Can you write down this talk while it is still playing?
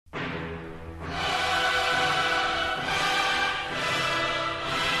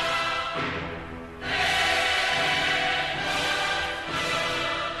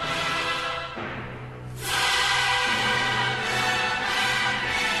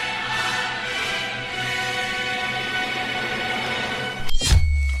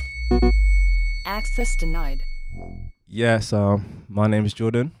Access denied. Yes, my name is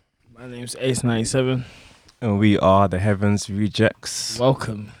Jordan, My name's Ace97. and we are the Heavens Rejects.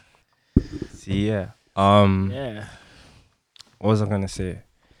 Welcome. See, yeah. Yeah. What was I gonna say?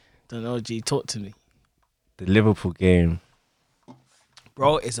 Don't know, G. Talk to me. The Liverpool game.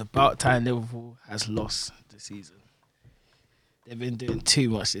 Bro, it's about time Liverpool has lost this season. They've been doing too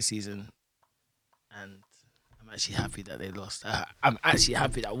much this season. And I'm actually happy that they lost. I'm actually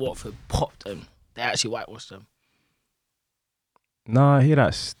happy that Watford popped them. They actually whitewashed them. Nah, I hear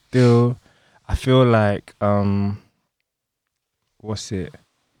that still. I feel like what's it?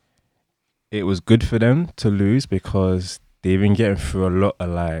 It was good for them to lose because they've been getting through a lot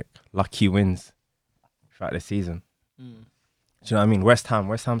of like lucky wins throughout the season. Do you know what I mean? West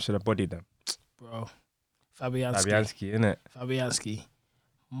Ham should have bodied them. Bro. Fabianski. Fabianski, innit? Fabianski.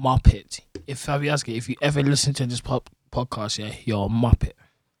 Muppet. If you ever listen to this podcast, yeah, you're a Muppet.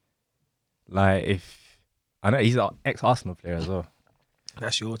 Like I know he's an ex-Arsenal player as well.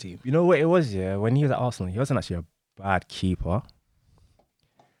 That's your team. You know what it was, yeah? When he was at Arsenal, he wasn't actually a bad keeper.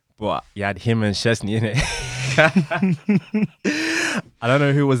 But you had him and Chesney in it. I don't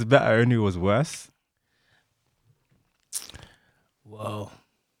know who was better and who was worse. Whoa.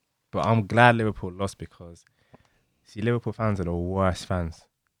 But I'm glad Liverpool lost because, see, Liverpool fans are the worst fans.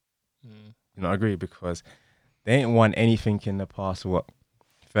 You know, I agree because they ain't won anything in the past,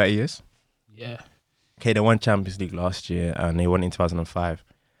 30 years? Yeah. Okay, they won Champions League last year and they won in 2005.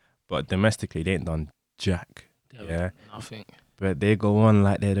 But domestically, they ain't done jack. Yeah. Nothing. But they go on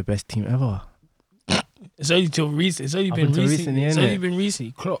like they're the best team ever. It's only till recent. It's only Up been until recent. recently, It's innit? only been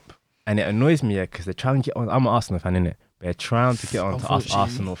recently. Klopp. And it annoys me, yeah, because they're trying to get on. I'm an Arsenal fan, innit? They're trying to get on to us Unfortunately.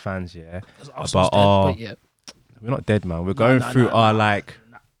 Arsenal fans, yeah. Arsenal's But, dead, but yeah. We're not dead, man. We're going through our, like,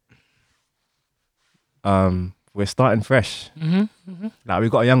 we're starting fresh. Like, we've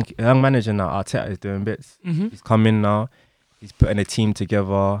got a young manager now. Arteta is doing bits. He's come in now. He's putting a team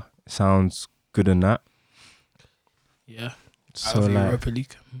together. Sounds good in that. Yeah. So, Out of like, Europa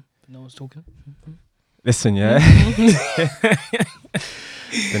League. No one's talking. listen, yeah.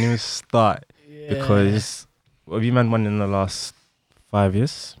 Don't even start. Because what have you man won in the last 5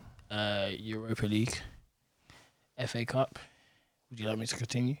 years? Europa League. FA Cup. Would you like me to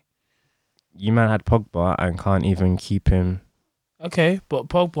continue? You man had Pogba and can't even keep him. Okay, but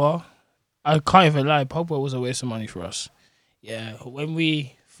Pogba, I can't even lie, Pogba was a waste of money for us. Yeah, when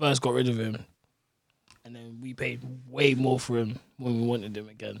we first got rid of him, and then we paid way more for him when we wanted him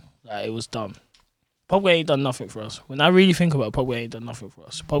again. Like, it was dumb. Pogba ain't done nothing for us. When I really think about it, Pogba ain't done nothing for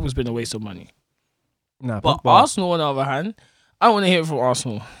us. Pogba's been a waste of money. Nah, But Pogba, Arsenal, on the other hand, I want to hear it from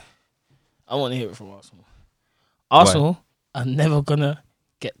Arsenal. Arsenal are never going to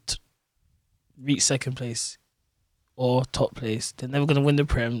reach second place or top place. They're never going to win the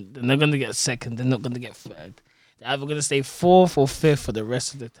Prem. They're not going to get second. They're not going to get third. They're either going to stay fourth or fifth for the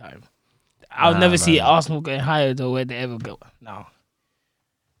rest of the time. I'll never see Arsenal going higher than where they ever go. No.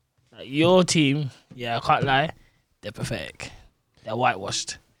 Like, your team, yeah, I can't lie, they're pathetic. They're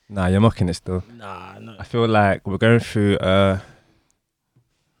whitewashed. Nah, you're mocking it still. Nah, no. I feel like we're going through a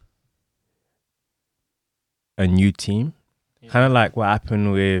new team. Kind of like what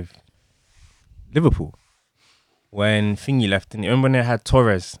happened with Liverpool. When Thingy left, and remember when they had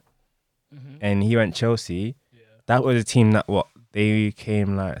Torres and he went Chelsea, that was a team that they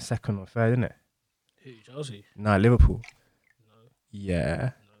came like second or third, didn't it? Who, Chelsea? Nah, Liverpool.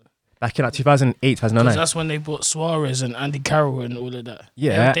 Yeah. Back in like 2008, 2009. Because that's when they bought Suarez and Andy Carroll and all of that.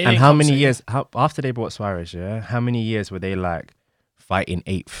 Yeah, They and didn't how come many second. years after they bought Suarez? Yeah, how many years were they like fighting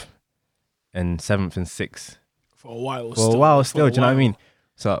 8th and 7th and 6th? For a while For a while still, do you know what I mean?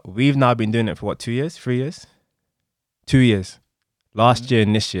 So we've now been doing it for 2 years, 3 years, 2 years, last year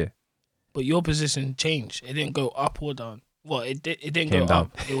and this year. But your position changed. It didn't go up or down. Well, it didn't Came go down.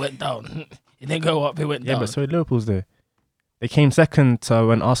 up. It went down. It didn't go up. It went Yeah, down. but so did Liverpool's there. They came second to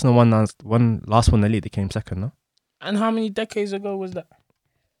when Arsenal won last one the league. They came second, no? And how many decades ago was that?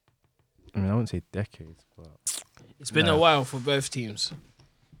 I mean, I wouldn't say decades, but It's been a while for both teams.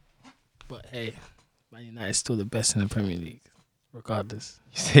 But hey, Man United is still the best in the Premier League. Regardless.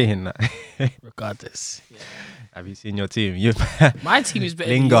 you're saying that. Regardless. Yeah. Have you seen your team? You My team is better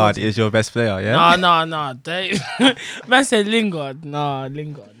than your Lingard team. is your best player, yeah? No. Man said Lingard.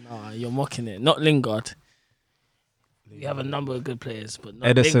 Lingard. You're mocking it. Not Lingard. We have a number of good players, but not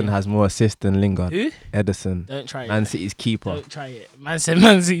Ederson Lingard. has more assists than Lingard. Who? Ederson, Don't try Man it. City's keeper. Don't try it. Man said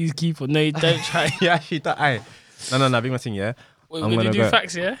Man City's keeper. No, you don't try it. Yeah, actually, no, big my thing, yeah. Wait, I'm we're gonna gonna do go-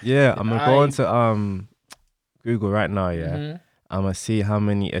 facts, yeah? Yeah, I'm gonna Aye. go on to Google right now, yeah. Mhm. I'm gonna see how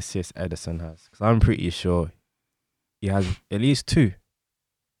many assists Ederson has, because I'm pretty sure he has at least 2.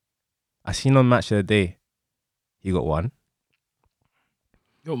 I seen on Match of the Day, he got one.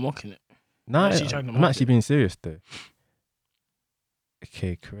 You're mocking it. No, Actually trying to I'm mock actually it. being serious though.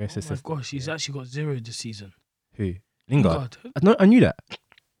 Okay, career Oh my statistics. gosh, he's actually got 0 this season. Who? Lingard. Lingard. I knew that.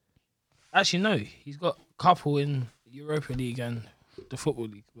 Actually, no. He's got a couple in Europa League and the Football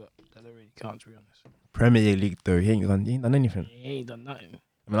League, but that don't really count, to be honest. Premier League though, he ain't done anything. He ain't done nothing.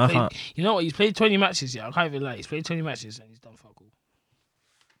 I mean, I Played- can't. You know what? He's played 20 matches, yeah. I can't even lie. He's played 20 matches and he's done fuck all.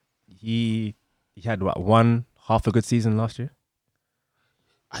 He had what, one half a good season last year.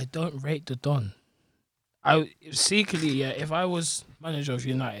 I don't rate the Don. Secretly, yeah, if I was manager of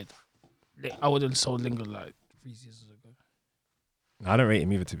United, I would have sold Lingard like 3 seasons ago. I don't rate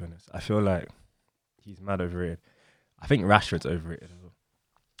him either, to be honest. I feel like he's mad overrated. I think Rashford's overrated as well.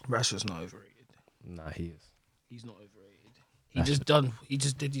 Rashford's not overrated. Nah, he is. He's not overrated. Rashford. He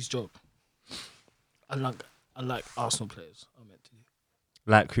just did his job. Unlike Arsenal players are meant to do.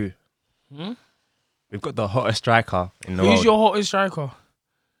 Like who? We've got the hottest striker in the Who's world. your hottest striker?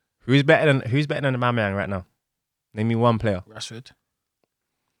 Who's better than Aubameyang right now? Name me one player. Rashford.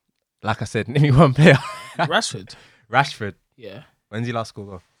 Like I said, name me one player. Rashford. Rashford. Yeah. When's he last scored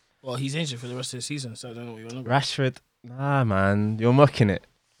goal? Well, he's injured for the rest of the season, so I don't know what you're on about. Rashford. Nah, man, you're mocking it.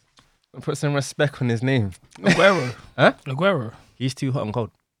 Put some respect on his name. Aguero. Huh? Aguero. He's too hot and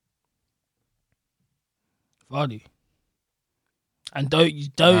cold. Vardy. And don't.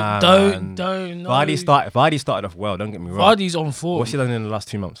 No. Vardy started off well. Don't get me wrong. Vardy's on form. What's he done in the last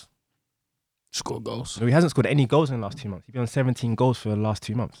 2 months? Score goals. No, he hasn't scored any goals in the last 2 months. He's been on 17 goals for the last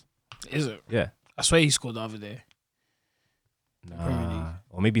 2 months. Is it? Yeah. I swear he scored the other day. Premier League.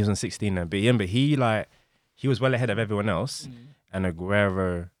 Or maybe he was on 16 then. But yeah, but he was well ahead of everyone else. And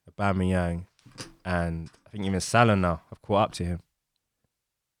Aguero, Aubameyang, and I think even Salah now have caught up to him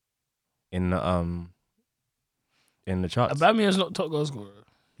in the charts. Aubameyang's not top goal scorer.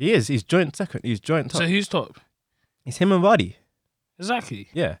 He is. He's joint second. He's joint top. So who's top? It's him and Vardy. Exactly.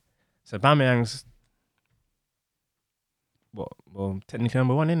 Yeah. So Aubameyang's well, technically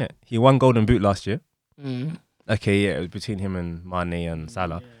number one, innit? He won Golden Boot last year. Okay, yeah, it was between him and Mane and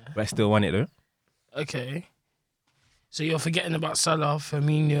Salah, but I still won it though. Okay. So you're forgetting about Salah,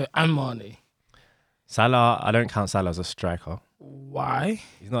 Firmino, and Mane. Salah, I don't count Salah as a striker. Why?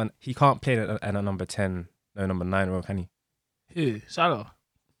 He's not. He can't play at a number 10, no number 9 role, can he? Who? Salah.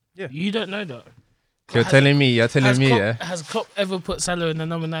 Yeah. You don't know that. You're telling me, yeah. Has Klopp ever put Salah in the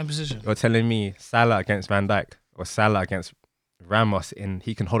number 9 position? You're telling me Salah against Van Dijk or Salah against Ramos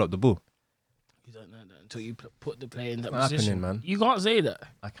he can hold up the ball. You don't know that until you put the player in that It's not position. happening, man. You can't say that.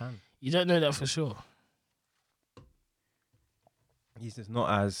 I can. You don't know that for sure. He's just not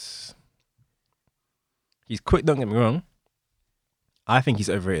as. He's quick. Don't get me wrong. I think he's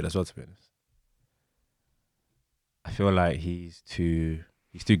overrated as well. To be honest, I feel like he's too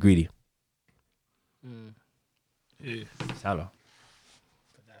greedy. Who? Salah.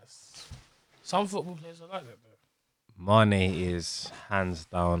 But that's some football players are like that, bro. Mane is hands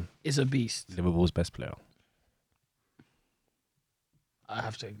down Is a beast. Liverpool's best player. I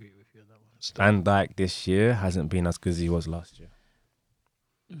have to agree with you on that one. Still. Van Dijk this year hasn't been as good as he was last year.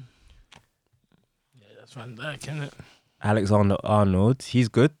 Yeah, that's Van Dijk, isn't it? Alexander Arnold, he's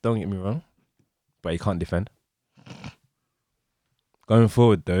good. Don't get me wrong, but he can't defend. Going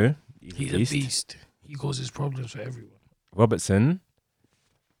forward though, He's a beast. He causes problems for everyone. Robertson,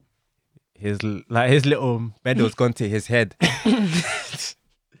 his little medal's gone to his head.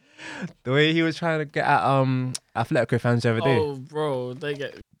 The way he was trying to get at Atletico fans the other day. Oh, bro, they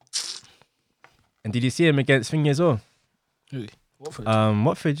get. And did you see him against Thingy as well? Who? Watford.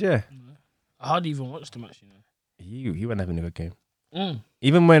 Watford, yeah. I hardly even watched the match, you know. He wasn't having a good game.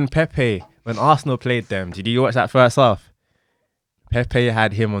 Even when Arsenal played them, did you watch that first half? Pepe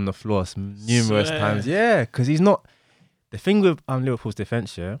had him on the floor numerous times. Yeah, because he's not. The thing with Liverpool's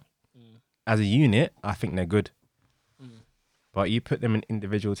defence, yeah, as a unit, I think they're good. But you put them in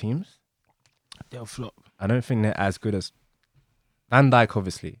individual teams, they'll flop. I don't think they're as good as Van Dijk,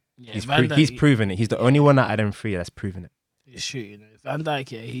 obviously. Yeah, He's proven it. He's the only one out of them three that's proven it. It's true, you know. Van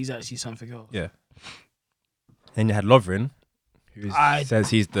Dijk, yeah, he's actually something else. Yeah. Then you had Lovren, who says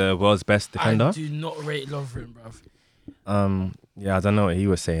he's the world's best defender. I do not rate Lovren, bruv. Yeah, I don't know what he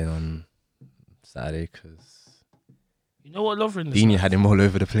was saying on Saturday because you know what Lovren is Dini like? had him all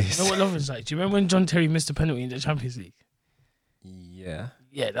over the place. You know what Lovren's like? Do you remember when John Terry missed a penalty in the Champions League? Yeah.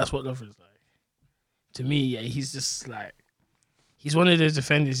 Yeah, that's what Lovren's like. To me, yeah, he's just like, he's one of those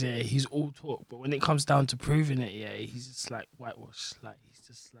defenders, yeah, he's all talk, but when it comes down to proving it, yeah, he's just like whitewash. Like, he's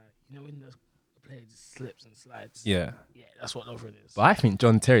just like, you know, when the player just slips and slides. Yeah. Yeah, that's what Lovren is. But I think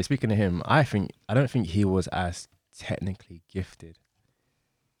John Terry, speaking of him, I don't think he was as technically gifted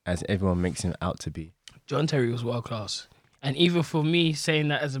as everyone makes him out to be. John Terry was world class. And even for me saying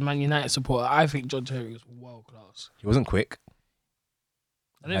that as a Man United supporter, I think John Terry was world class. He wasn't quick.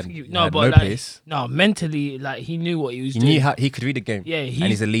 I don't think He had but no like, pace. no, mentally, like he knew what he was He doing. knew how he could read the game. Yeah, and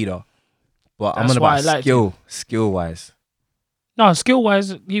he's a leader. But I'm That's on why I about liked skill wise. No, skill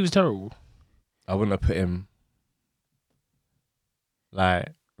wise, he was terrible. I wouldn't have put him like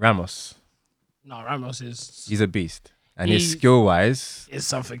Ramos. No, Ramos is He's a beast. And his skill wise is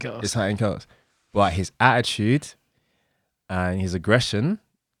something else. is something else. But his attitude and his aggression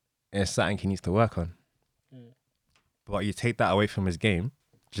is something he needs to work on. But you take that away from his game,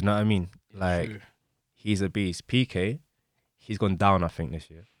 do you know what I mean? Like, True. He's a beast. PK, he's gone down, I think, this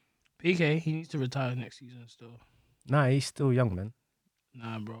year. PK, he needs to retire next season still. Nah, he's still young, man.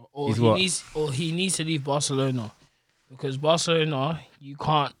 Nah, bro. Or he needs to leave Barcelona. Because Barcelona,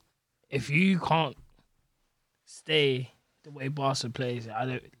 if you can't stay the way Barca plays, I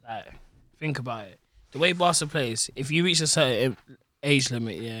don't think about it. The way Barca plays, if you reach a certain age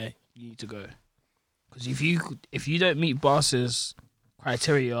limit, yeah, you need to go. Because if you don't meet Barca's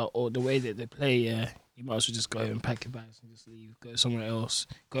criteria or the way that they play, yeah, you might as well just go and pack your bags and just leave. Go somewhere else.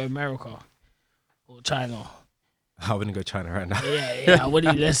 Go America or China. I wouldn't go China right now. Yeah.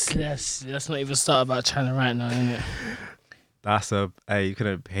 Let's not even start about China right now, innit? Hey, you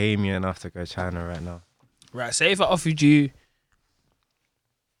couldn't pay me enough to go China right now. Right, say if I offered you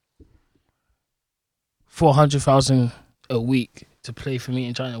 400,000 a week to play for me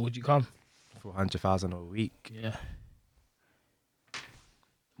in China, would you come? 400,000 a week. Yeah.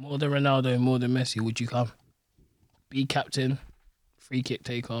 More than Ronaldo, more than Messi, would you come? Be captain, free kick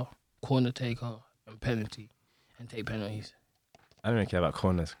taker, corner taker, and penalty, and take penalties. I don't really care about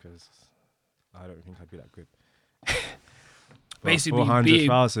corners because I don't think I'd be that good. Basically,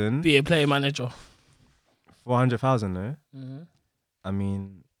 400,000. Be a player manager. 400,000, though. Mm-hmm. I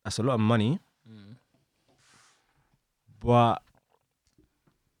mean, that's a lot of money. But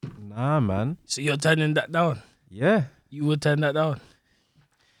nah, man. So you're turning that down? Yeah. You would turn that down?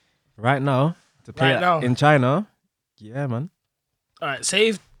 Right now, to play in China, yeah, man. All right, say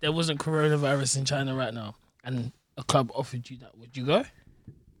if there wasn't coronavirus in China right now and a club offered you that, would you go?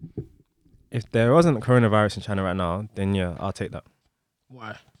 If there wasn't coronavirus in China right now, then yeah, I'll take that.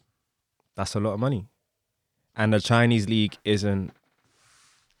 Why? That's a lot of money. And the Chinese league isn't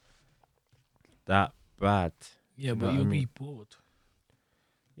that bad. Yeah, but you'll be bored.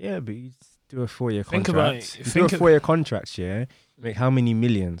 Yeah, but you do a 4-year Think contract. about it. You do a 4-year contract, yeah? Make how many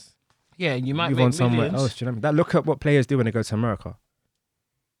millions? Yeah, you might move make on somewhere millions. else. Do you know what I mean? Look at what players do when they go to America.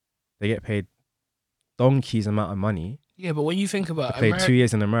 They get paid donkey's amount of money. Yeah, but when you think about they play 2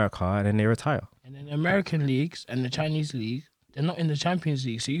 years in America and then they retire. And then the American leagues and the Chinese league, they're not in the Champions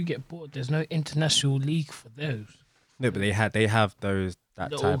League, so you get bored. There's no international league for those. No, but they have those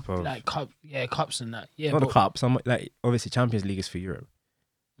that Little, type of like cups and that. Yeah, not the cup. Some like obviously Champions League is for Europe.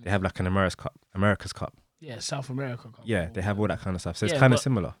 They have like an America's Cup. Yeah, South America Cup. Yeah, they have all that kind of stuff. So it's Yeah, kind of but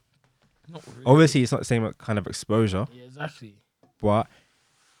similar. Not really. Obviously, it's not the same kind of exposure, Yeah, exactly. but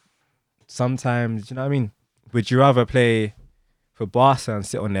sometimes, you know what I mean? Would you rather play for Barca and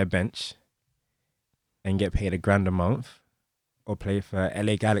sit on their bench and get paid $1,000 a month, or play for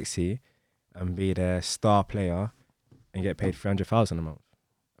LA Galaxy and be their star player and get paid 300,000 a month?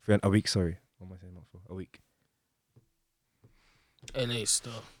 A week, sorry. What am I saying? Not for a week. LA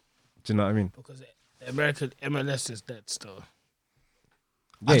still. Do you know what I mean? Because the American MLS is dead still.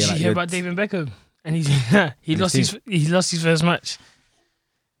 Yeah, Did you hear about David Beckham? And he lost his first match.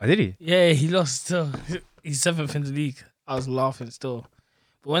 Oh, did he? Yeah, he lost still. He's 7th in the league. I was laughing still.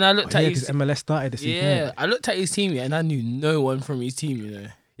 But when I looked at his MLS started this season. Yeah, I looked at his team and I knew no one from his team, you know.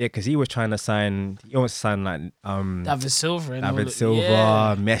 Yeah, because he was trying to sign. He almost signed like David Silva.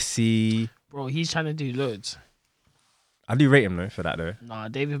 Yeah. Messi. Bro, he's trying to do loads. I do rate him though for that though. Nah,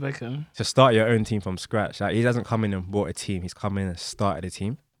 David Beckham. To start your own team from scratch, like he doesn't come in and bought a team. He's come in and started a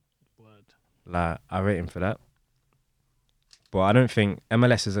team. Word. Like I rate him for that. But I don't think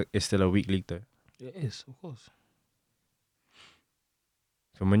MLS is still a weak league though. It is, of course.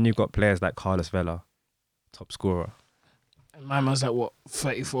 From when you've got players like Carlos Vela, top scorer. And my man's like what,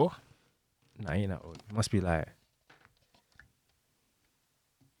 34? Nah, he ain't that old. He must be like,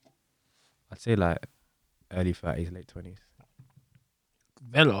 I'd say like early 30s, late 20s.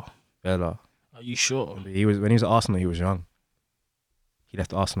 Vela. Vela. Are you sure? When he was at Arsenal, he was young. He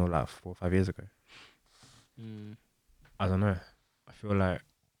left Arsenal like 4 or 5 years ago. I don't know. I feel like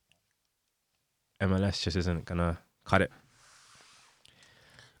MLS just isn't gonna cut it.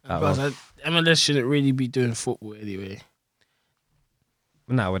 MLS shouldn't really be doing football anyway.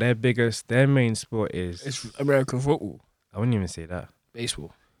 No, well, their main sport is... It's American football. I wouldn't even say that.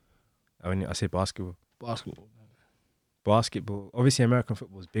 Baseball. I say basketball. Basketball. Basketball. Obviously, American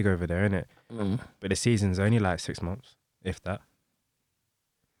football is big over there, isn't it? Mm. But the season's only like 6 months, if that.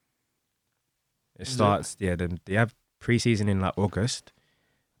 It starts. Yeah, then they have pre-season in like August.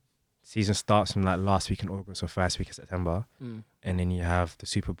 Season starts from like last week in August or first week of September, and then you have the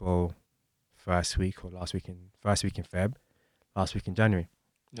Super Bowl first week or first week in Feb, last week in January.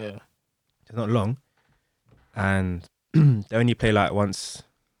 Yeah. It's not long, and they only play like once.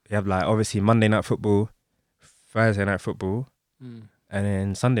 They have like obviously Monday night football, Thursday night football, and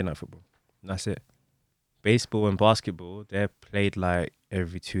then Sunday night football. And that's it. Baseball and basketball, they're played like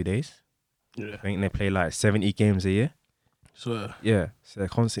every 2 days. Yeah. I think they play like 70 games a year. So Yeah, so they're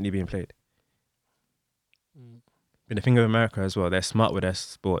constantly being played. But the thing with America as well, they're smart with their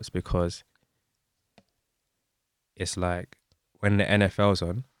sports because it's like when the NFL's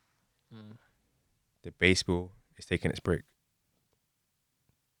on, the baseball is taking its break.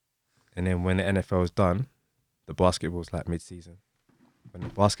 And then when the NFL's done, the basketball's like mid-season. When the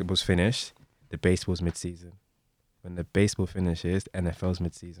basketball's finished, the baseball's mid-season. When the baseball finishes, the NFL's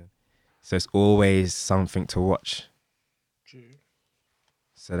mid-season. So it's always something to watch. True.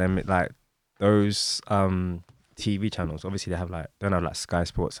 So then like those TV channels, obviously don't have like Sky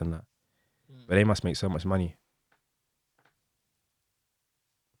Sports and that. But they must make so much money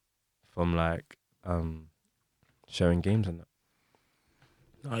from like showing games and that.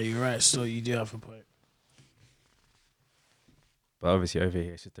 No, you're right. So you do have a point. But obviously over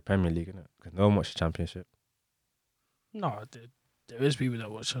here it's just the Premier League, innit? Because no one watches the Championship. No, there is people that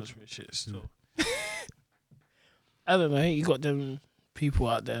watch Championship still. I don't know. You got them people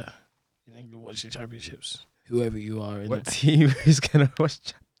out there in England watching Championships. Whoever you are, What team is gonna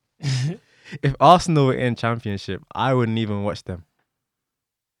watch? If Arsenal were in Championship, I wouldn't even watch them.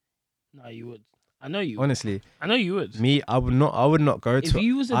 No, you would. I know you would. Honestly, I know you would. me, I would not go If to.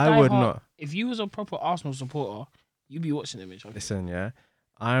 you was a I would diehard- not. If you was a proper Arsenal supporter, you'd be watching them in Championship. Listen, yeah,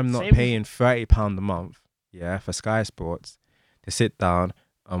 I'm not Same with- paying £30 a month, yeah, for Sky Sports to sit down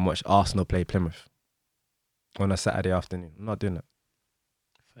and watch Arsenal play Plymouth on a Saturday afternoon. I'm not doing that.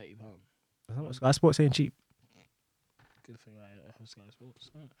 £30. Sky Sports ain't cheap. Good thing I have Sky Sports.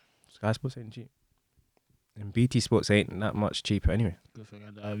 Sky Sports ain't cheap. And BT Sports ain't that much cheaper anyway. Good thing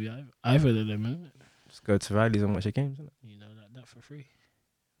I don't have either of them, innit? Just go to Riley's and watch your games, innit? You know that for free.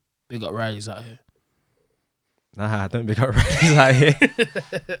 Big up Riley's out here. Nah, don't big up Riley's out here.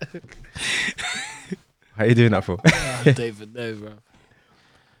 How you doing that for? I don't even know, bro.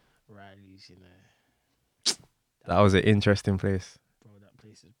 Riley's, you know. That was an interesting place. Bro, that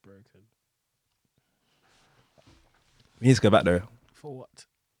place is broken. We need to go back though. For what?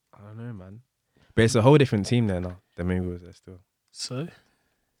 I don't know, man. But it's a whole different team there now. The maybe was there still. So?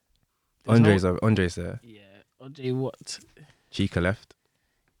 Andre's there. Yeah. Andre what? Chica left.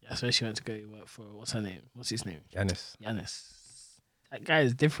 Yeah, so she went to go work for, what's her name? What's his name? Giannis. That guy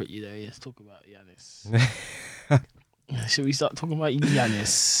is different, you know. Let's talk about Giannis. Should we start talking about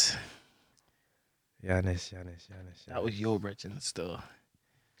Giannis? Giannis. That was your brethren still.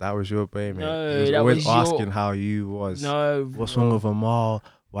 That was your boy, mate. No, He was that always was asking how you was. No, What's bro. wrong with Amal?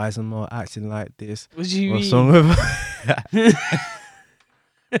 Why is Amal acting like this? What do you What's mean? wrong with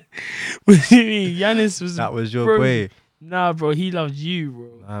What do you mean? Giannis was... That was your bro. boy. Nah, bro. He loved you,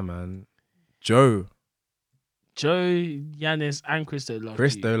 bro. Nah, man. Joe, Giannis, and Christo loved you.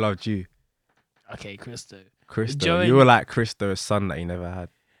 Christo loved you. Okay, Christo. Christo. Joe You and- were like Christo's son that he never had.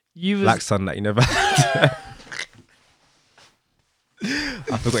 You was... Black son that he never had.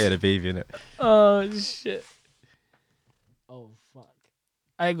 I forgot he had a baby in it. Oh, shit. Oh, fuck.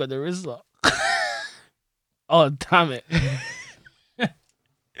 I ain't got the Rizla. Oh, damn it.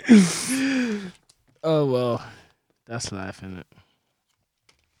 Oh, well. That's life, innit?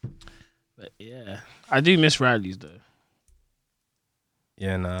 But, yeah. I do miss Riley's, though.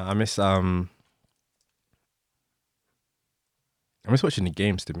 Yeah, nah. I miss watching the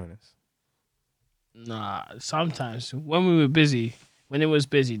games, to be honest. Nah, sometimes. When we were busy, when it was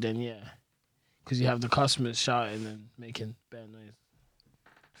busy, then yeah. Because you have the customers shouting and making bad noise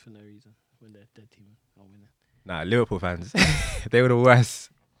for no reason when their team are winning. Nah, Liverpool fans. They were the worst.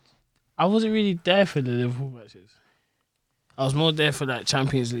 I wasn't really there for the Liverpool matches. I was more there for like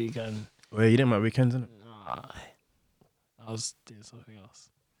Champions League and Well, you didn't make weekends, innit? nah, I was doing something else.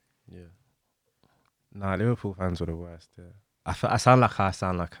 Yeah. Nah, Liverpool fans were the worst. Yeah. I sound like a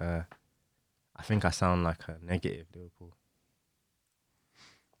negative Liverpool.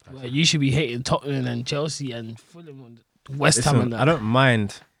 Well, you should be hating Tottenham and Chelsea and Fulham and West Ham Listen, and that. I don't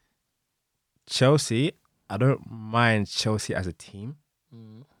mind Chelsea. I don't mind Chelsea as a team.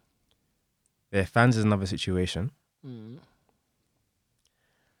 Mm. Their fans is another situation. Mm.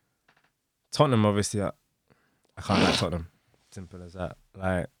 Tottenham, obviously, I can't like Tottenham. Simple as that.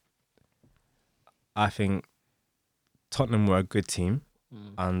 Like, I think Tottenham were a good team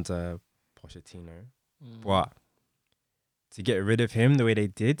under Pochettino, but to get rid of him the way they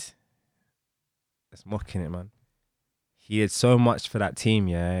did, that's mocking it, man. He did so much for that team,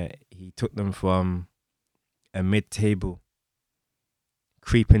 yeah. He took them from a mid-table,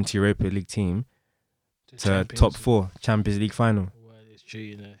 creep into Europa League team to top 4 Champions League final. Well, it's true,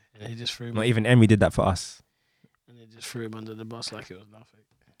 you know. And he just threw him. Not even Emery did that for us. And they just threw him under the bus like it was nothing.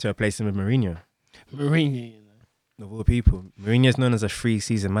 To replace him with Mourinho. Mourinho, you know. Of all people. Mourinho's known as a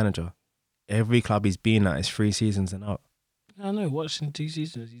 3-season manager. Every club he's been at is 3 seasons and out. I know, watching 2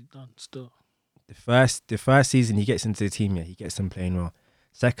 seasons, he's done still. The first season he gets into the team, yeah, he gets them playing well.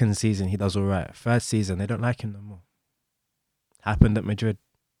 Second season, he does all right. Third season, they don't like him no more. Happened at Madrid.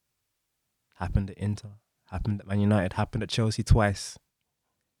 Happened at Inter. Happened at Man United. Happened at Chelsea twice.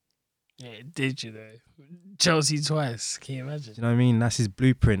 Yeah, it did, you know. Chelsea twice. Can you imagine? Do you know what I mean? That's his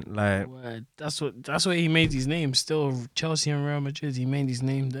blueprint. Like, Word. That's what he made his name. Still, Chelsea and Real Madrid, he made his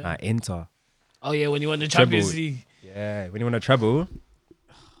name there. Inter. Oh, yeah, when he won the Treble. Champions League. Yeah, when he won a treble,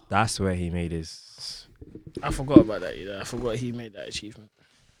 that's where he made his... I forgot about that, you know. I forgot he made that achievement.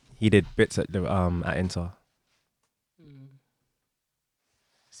 He did bits at Inter.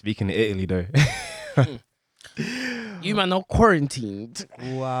 Speaking of Italy, though. You man are quarantined.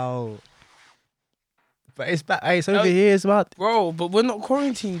 Wow. But it's back. It's over here, it's about... Bro, but we're not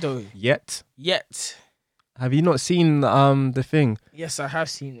quarantined, though. Yet. Have you not seen the thing? Yes, I have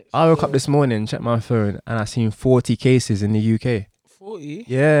seen it. I woke up this morning, checked my phone, and I seen 40 cases in the UK. 40?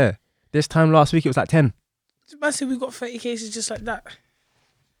 Yeah. This time last week, it was like 10. Man said we got 30 cases just like that.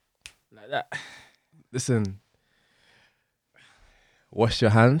 Like that. Listen. Wash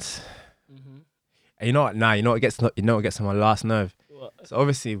your hands. Mm-hmm. And you know what? You know what gets on my last nerve? What? So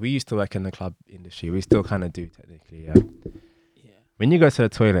obviously, we used to work in the club industry. We still kind of do, technically, yeah? Yeah. When you go to the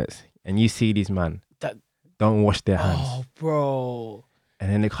toilets and you see these man that don't wash their hands. Oh, bro.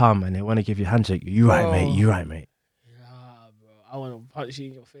 And then they come and they want to give you a handshake. You right, mate. You right, mate. Yeah, bro. I want to punch you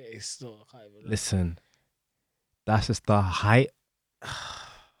in your face. So I can't even listen, that's just the height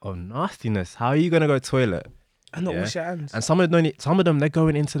of nastiness. How are you going to go toilet? And not wash your hands. And some of them, they're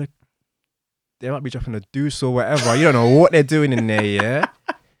going into the... They might be dropping a deuce or whatever. You don't know what they're doing in there, yeah?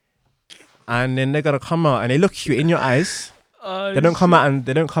 And then they're going to come out and they look you in your eyes. They don't come out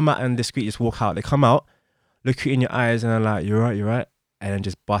and discreetly just walk out. They come out, look you in your eyes and they're like, you're right. And then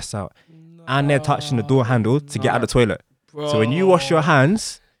just bust out. No, and they're touching the door handle to get out of the toilet. Bro. So when you wash your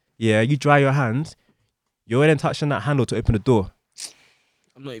hands, you dry your hands, you're then touching that handle to open the door.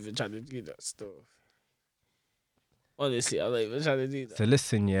 I'm not even trying to do that stuff. Honestly, I'm not even trying to do that. So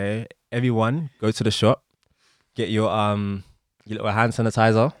listen, everyone go to the shop, get your little hand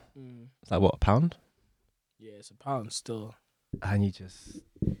sanitizer. It's like what, £1? Yeah, it's £1 still. And you just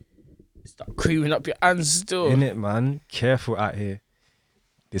start creaming up your hands still. Innit, man? Careful out here.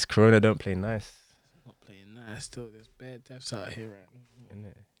 This corona don't play nice. Not playing nice still. There's bad deaths out here right now.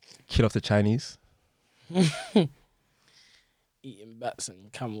 Innit? Kill off the Chinese. Eating bats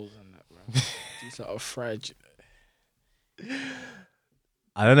and camels and that, bro. These are fried.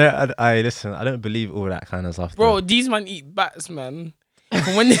 I don't know. I listen. I don't believe all that kind of stuff. Bro, these man eat bats, man.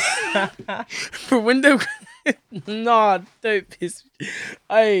 From when they nah, don't piss me.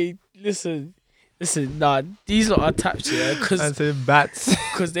 Hey, listen, nah, these lot are tapped, yeah, bats.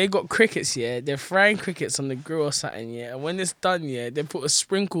 Because they got crickets, yeah. They're frying crickets on the grill or something, yeah. And when it's done, yeah, they put the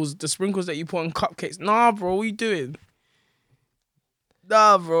sprinkles that you put on cupcakes. Nah, bro, what you doing?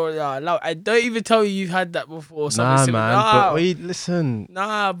 Nah, bro, nah. I don't even tell you you've had that before. Nah, man. Nah. But wait, listen.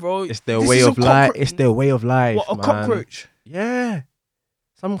 Nah, bro. It's their way of life. It's their way of life. What, a cockroach? Yeah.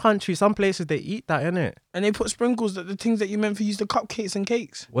 Some countries, some places, they eat that, innit? And they put sprinkles, the things that you meant for use the cupcakes and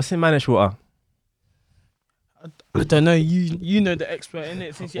cakes. What's in Manish water? I don't know. You know the expert,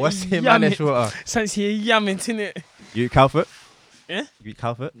 innit? What's in Manish water? Since you're yamming, innit? You eat Calvert? Yeah? You eat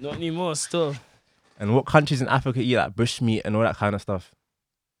Calvert? Not anymore, still. And what countries in Africa eat like bushmeat and all that kind of stuff?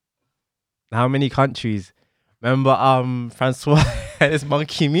 How many countries? Remember Francois and his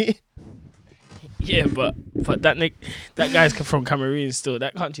monkey meat? Yeah, but that guy's from Cameroon still.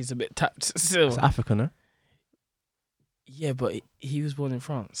 That country's a bit tapped still. It's Africa, no? Yeah, but he was born in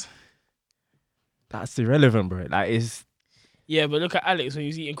France. That's irrelevant, bro. That is... Yeah, but look at Alex when he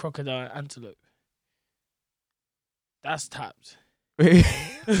was eating crocodile and antelope. That's tapped. Wait.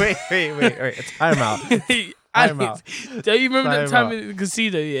 Time out. Time out. Don't you remember that time in the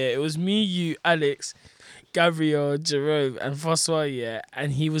casino? Yeah, it was me, you, Alex, Gabriel, Jerome, and Francois. Yeah,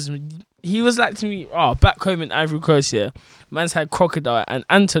 and he was He was like to me, back home in Ivory Coast, yeah, man's had crocodile and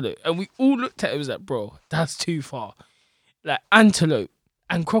antelope. And we all looked at it, was like, bro, that's too far. Like, antelope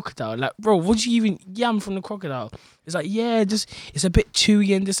and crocodile. Like, bro, what do you even yam from the crocodile? It's like, yeah, just, it's a bit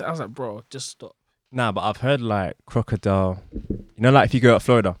chewy and this. I was like, bro, just stop. Nah, but I've heard like crocodile. You know, like if you go to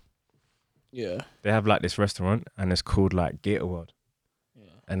Florida, Yeah. they have like this restaurant and it's called like Gator World. Yeah.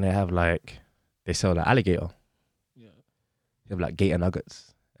 And they have like, they sell like alligator. Yeah. They have like gator nuggets.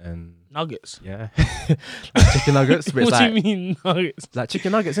 And Nuggets. yeah, like chicken nuggets. But it's What like, do you mean nuggets? like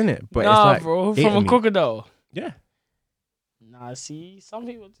chicken nuggets, isn't it? But Nah, it's like bro, gator from a meat. crocodile. Yeah. Nah, see, some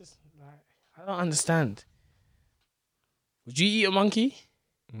people just like, I don't understand. Would you eat a monkey?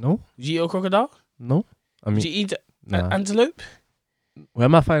 No, Would you eat a crocodile? no. I Would mean, you eat nah. antelope? Where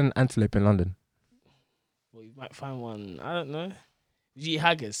am I finding antelope in London? Well, you might find one. I don't know. Would you eat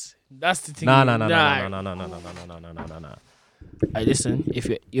haggis? That's the thing. No. Hey, listen,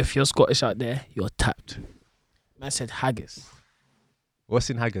 if you're Scottish out there, you're tapped. Man said haggis. What's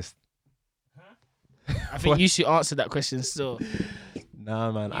in haggis? I think you should answer that question still.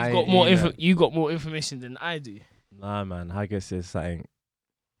 Nah, man. You got more information than I do. Nah, man. Haggis is something.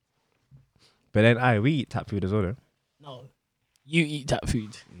 But then we eat tap food as well, though. No, you eat that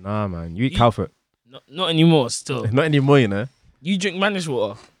food. Nah, man. You eat cow foot. Not anymore. Still, Not anymore, you know. you drink manish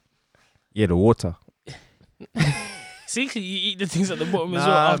water. Yeah, the water. See, 'cause you eat the things at the bottom as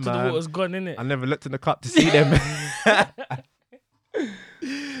well Nah, after man. the water's gone, innit? I never looked in the cup to see them.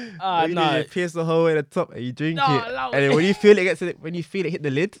 No. You pierce the hole at the top and you drink No, it. allow And then it. when you feel it hit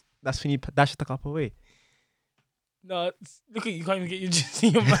the lid, that's when you dash the cup away. No, look at you, can't even get your juice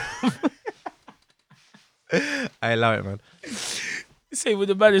in your mouth. I allow it, man. Say with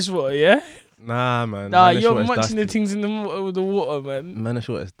the manish water, yeah? Nah, man. Nah, Manish you're water is munching the dusty. things in the water with the water, man. Manish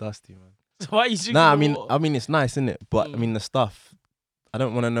water is dusty, man. So why are you drinking Nah, the water? I mean, it's nice, isn't it? But I mean, the stuff. I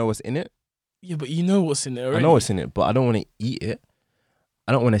don't want to know what's in it. Yeah, but you know what's in there already. I know what's in it, but I don't want to eat it.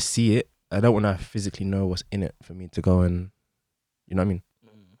 I don't want to see it. I don't want to physically know what's in it for me to go and, you know what I mean?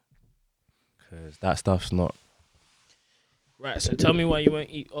 Because that stuff's not. Right, so tell me why you won't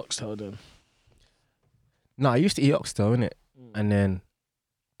eat oxtail then. No, I used to eat oxtail, innit? And then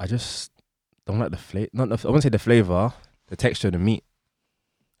I just don't like the flavor. I wouldn't say the flavor, the texture of the meat.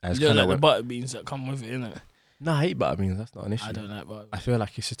 You don't like the butter beans that come with it, innit? Nah, I eat butter beans. That's not an issue. I don't like butter beans. I feel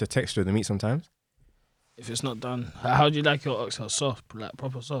like it's just the texture of the meat sometimes. If it's not done. How do you like your oxtail? Soft? Like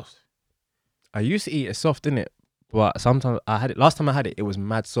proper soft? I used to eat it soft, innit? But sometimes I had it. Last time I had it, it was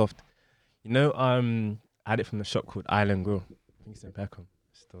mad soft. You know, I had it from the shop called Island Grill. I think it's in Peckham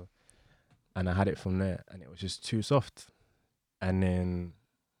still. And I had it from there, and it was just too soft. And then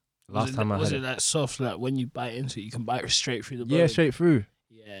last time I had was it, it like soft, like when you bite into it, you can bite straight through the bone? yeah, straight through.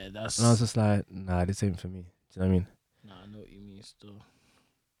 Yeah, that's. And I was just like, nah, this ain't for me. Do you know what I mean? Nah, I know what you mean. Still.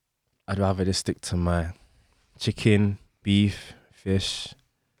 I'd rather just stick to my chicken, beef, fish,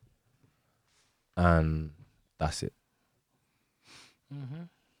 and that's it.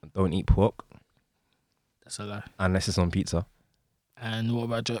 I don't eat pork That's a lie. unless it's on pizza. And what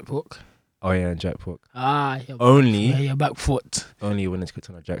about jerk pork? Oh yeah, and jerk pork. Your Only back foot. when it's cooked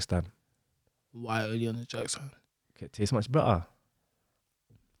on a jerk stand. Why only on the jerk stand? It tastes much better.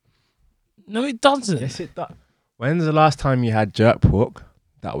 No, it doesn't. Yes, it does. When's the last time you had jerk pork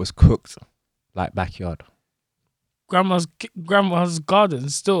that was cooked like backyard? Grandma's garden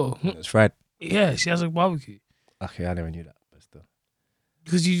still. It's fried. Yeah, she has a barbecue. Okay, I never knew that, but still.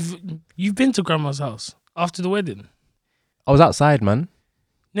 Because you've been to grandma's house after the wedding. I was outside, man.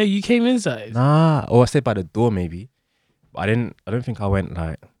 No, you came inside. Nah, or I stayed by the door maybe, but I don't think I went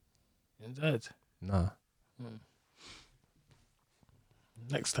like. Inside. Nah.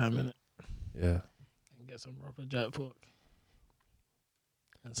 Next time, innit? Yeah. Get some proper jerk pork.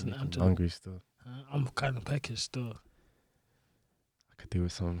 And some I'm antelope. hungry still. I'm kind of peckish still. I could do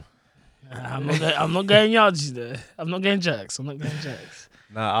with some. I'm not going yards there. I'm not getting jacks.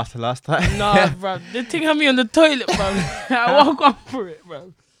 Nah, after last time. Nah, bro. The thing had me on the toilet, bro. I woke up for it,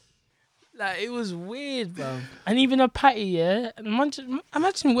 bro. Like, it was weird, bro. And even a patty, yeah. And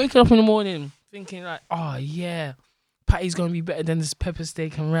imagine waking up in the morning thinking like, oh, yeah, patty's going to be better than this pepper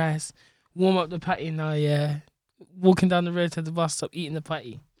steak and rice. Warm up the patty now, yeah. Walking down the road to the bus stop, eating the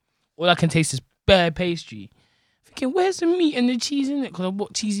patty. All I can taste is bare pastry. Thinking, where's the meat and the cheese in it? Because I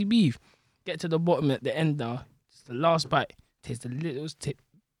bought cheesy beef. Get to the bottom at the end now. Just the last bite. Taste the little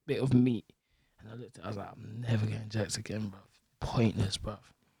bit of meat. And I looked at it, I was like, I'm never getting jacks again, bro. Pointless, bro.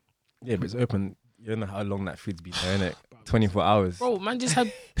 Yeah, but it's open. You don't know how long that food's been there, innit? 24 hours. Bro, man just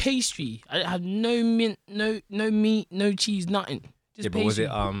had pastry. I had no mint, no meat, no cheese, nothing. Just Yeah, but was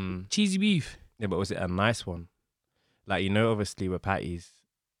pastry. it Cheesy beef. Yeah, but was it a nice one? Like, you know, obviously with patties,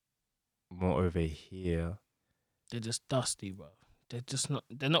 more over here. They're just dusty, bro.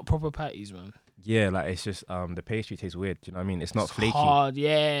 They're not proper patties, man. Yeah, like it's just the pastry tastes weird. Do you know what I mean? It's not flaky. Hard,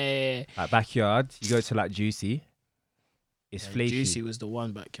 yeah. Like backyard, you go to like Juicy, it's Yeah, flaky. Juicy was the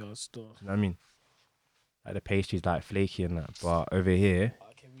one backyard store. You know what I mean? Like the pastry's like flaky and that, but over here,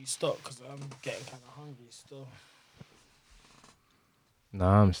 Okay, we stop because I'm getting kind of hungry still.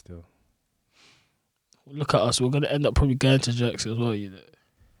 nah, I'm still. Look at us. We're gonna end up probably going to Jerks as well. You know.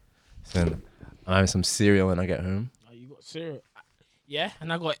 So I'm having some cereal when I get home. Oh, you got cereal? Yeah,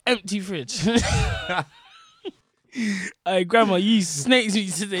 and I got an empty fridge. Hey, Grandma, you snakes me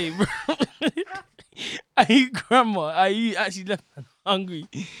today, bro. Hey, Grandma, you actually left me hungry.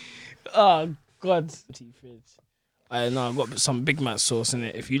 Oh, God. Empty fridge. I know, I've got some Big Mac sauce in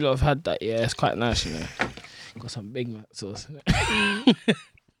it. If you lot have had that, yeah, it's quite nice, you know. Got some Big Mac sauce in it.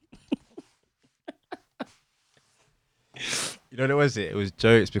 You know what it was? It was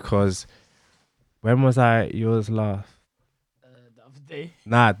jokes because when was I yours last? The other day.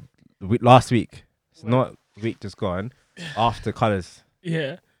 Nah, last week. It's not week just gone. After colours.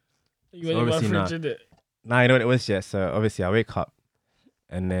 Yeah. You So went in my obviously fridge, innit? Nah, you know what it was yet. So obviously I wake up,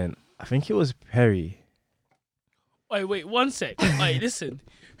 and then I think it was Perry. Wait, 1 sec. Wait, listen.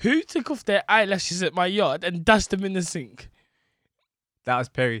 Who took off their eyelashes at my yard and dashed them in the sink? That was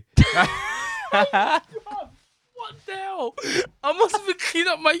Perry. What the hell? I must have been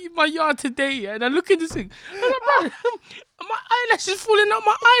cleaning up my yard today, yeah, and I look in the sink. And I'm like, bro, my eyelashes falling out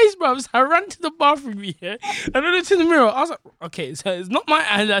my eyes, bro. So I ran to the bathroom, yeah, and I looked in the mirror. I was like, okay, so it's not my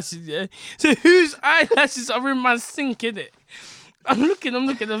eyelashes, yeah. So whose eyelashes are in my sink, innit? I'm looking, I'm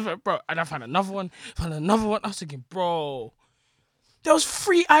like, bro, and I found another one. I was thinking, bro, there was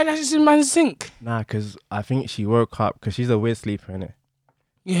 3 eyelashes in my sink. Nah, because I think she woke up because she's a weird sleeper, innit?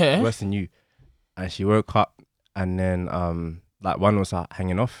 Yeah. Worse than you. And she woke up and then like one was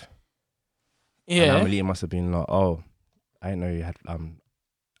hanging off. Yeah. And Amelie must have been like, oh, I didn't know you had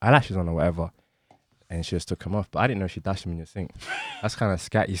eyelashes on or whatever. And she just took them off. But I didn't know she dashed them in your sink. That's kind of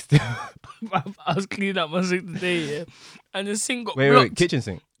scatty still. I was cleaning up my sink today, yeah, and the sink got blocked. Wait, kitchen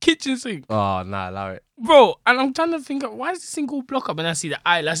sink? Kitchen sink. Oh, nah, allow it. Bro, and I'm trying to think of why is the sink all blocked up, and I see the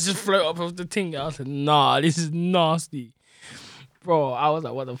eyelashes just float up off the thing. I was like, nah, this is nasty. Bro, I was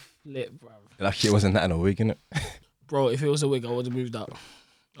like, what the flip, bro. Lucky it wasn't that in a wig, innit? Bro, if it was a wig, I would have moved out.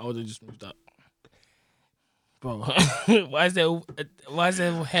 I would have just moved out. Bro, why is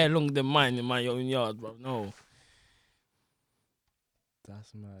there hair longer than mine in my own yard, bro? No.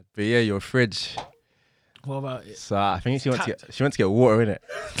 That's mad. But yeah, your fridge. What about it? So I think she went to get water in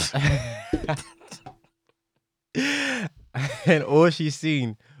it. And all she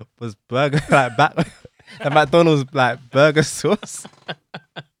seen was burger like and McDonald's like burger sauce.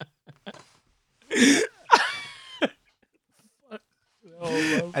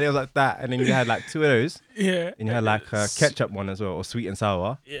 And it was like that. And then you had like 2 of those. Yeah. And you had like a ketchup one as well, or sweet and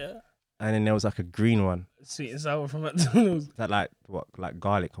sour. Yeah. And then there was like a green one. Sweet and sour from McDonald's. Is that like what, like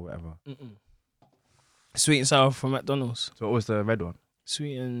garlic or whatever? Mm-mm. Sweet and sour from McDonald's. So what was the red one?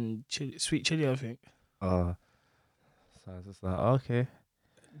 Sweet and chili, sweet chili, I think. So I was just like, okay.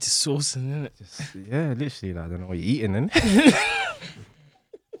 Just saucing, innit? Just, yeah, literally, like, I don't know what you're eating then.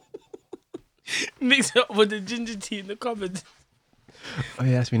 Mix it up with the ginger tea in the cupboard. Oh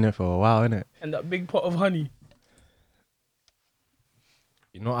yeah, that's been there for a while, innit? And that big pot of honey.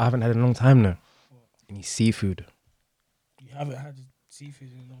 You know, I haven't had in a long time now. Any seafood? You haven't had seafood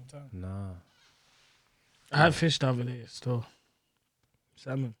in a long time. Nah. I had fish the other day still.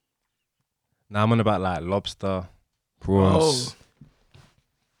 Salmon. Nah, I'm on about like lobster, prawns,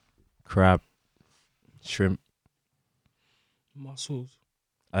 crab, shrimp. Mussels.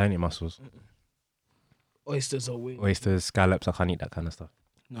 I don't eat mussels. Oysters are weird. Oysters, scallops, I can't eat that kind of stuff.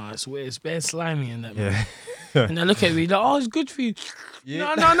 No, it's weird. It's bare slimy in that. Yeah. And I look at me like, oh, it's good for you.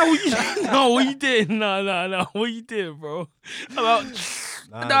 Yeah. No, what you did? No, what you did? No, what you did, bro?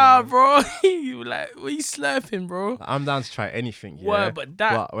 Nah, bro. You like, what you slurping, bro? I'm down to try anything. Yeah. Word, but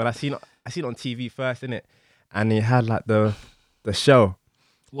that. But when I seen it on TV first, innit? And it had like the shell.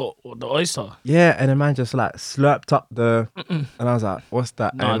 What, the oyster? Yeah, and the man just like slurped up the, and I was like, "What's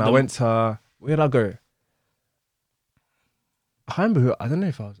that?" Nah, and I went to, where did I go? I can't remember who. I don't know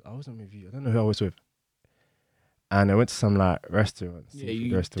if I wasn't with you. I don't know who I was with. And I went to some like restaurant. Yeah,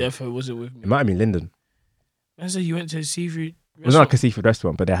 you definitely wasn't with me. It might have been Linden. I said you went to a seafood It was not like a seafood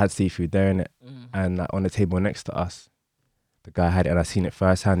restaurant, but they had seafood there in it, Mm. and like, on the table next to us, the guy had it, and I seen it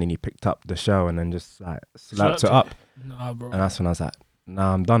firsthand, and he picked up the shell and then just like slurped it up, Nah, bro. and that's when I was like,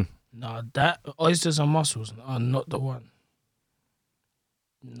 "Nah, I'm done." Nah, that oysters and mussels are not the one.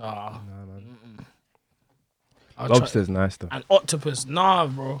 Nah. Nah, man. Mm-mm. Lobster's nice though. And octopus, nah,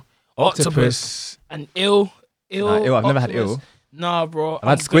 bro. octopus and eel. Nah, I've never had octopus. eel. Nah, bro. I've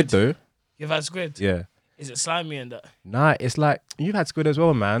had squid though. You've had squid? Yeah. Is it slimy and that? Nah, it's like you've had squid as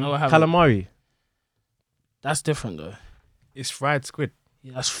well, man. No, I haven't. Calamari. That's different though. It's fried squid.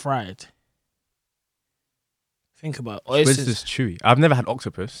 Yeah, that's fried. Think about it. Squid's Oysters. just chewy. I've never had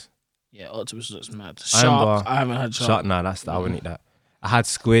octopus. Yeah, octopus looks mad. I Shark. I haven't had Shark, shark. nah, I wouldn't eat that. I had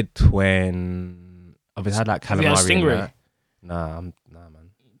squid when I've had like Have you had calamari. And stingray? that. Nah, man.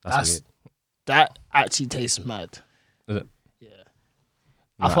 That's weird. That actually tastes mad. Is it? Yeah.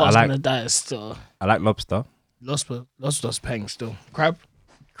 Nah, I thought I was gonna die still. I like lobster, Lobster's peng still. Crab?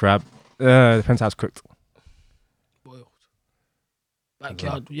 crab. Depends how it's cooked. Boiled.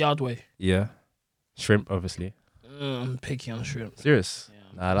 Yard way. Yeah, shrimp, obviously. I'm picky on shrimp. Serious?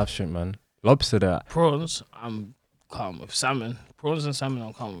 Yeah. Nah, I love shrimp, man. Lobster, that. Prawns, I'm calm with. Salmon. Prawns and salmon,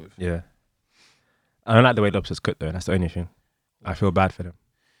 I'm calm with. Yeah. I don't like the way lobster's cooked though. That's the only thing. I feel bad for them.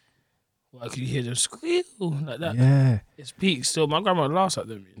 Well, could you hear them squeal like that? Yeah. It's peak still. My grandma laughs at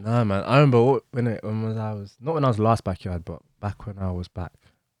them. Nah, man. I remember when I was not when I was last backyard, but back when I was back.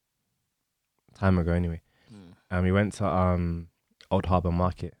 Time ago, anyway. And we went to Old Harbour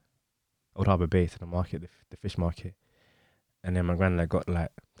Market, Old Harbour Bay, to the market, the fish market. And then my granddad got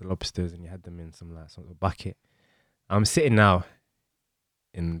like the lobsters, and he had them in some like sort of bucket. I'm sitting now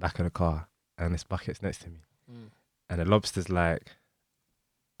in the back of the car, and this bucket's next to me, and the lobster's like,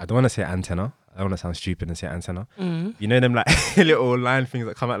 I don't want to say antenna. I don't want to sound stupid and say antenna. You know them like little line things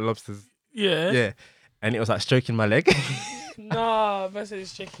that come out of lobsters. Yeah. Yeah. And it was like stroking my leg. Nah, best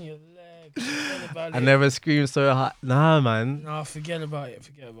it's stroking your leg. Forget about I it. never screamed so hard. Nah, man. Nah, forget about it.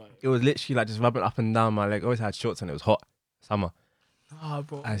 It was literally like just rubbing up and down my leg. I always had shorts and it was hot. Summer. Nah,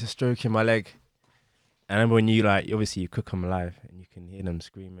 bro. I was just stroking my leg. And I remember when you like, obviously you cook them alive and you can hear them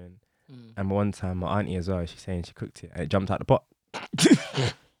screaming. And one time my auntie as well, she's saying she cooked it and it jumped out the pot.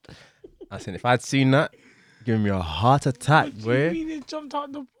 I said, if I'd seen that, giving me a heart attack, What boy. do you mean it jumped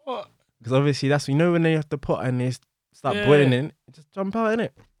out the pot? Because obviously that's, you know, when they have the pot and they start boiling in, it just jump out,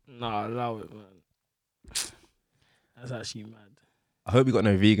 innit? Nah, allow it, man. That's actually mad. I hope you got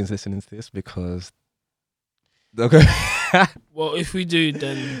no vegans listening to this because they'll go. Well, if we do,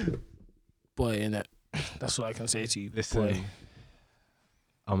 then boy, innit? That's what I can say to you. Listen, boy.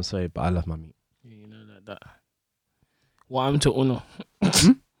 I'm sorry, but I love my meat. You know like that. What happened to Uno?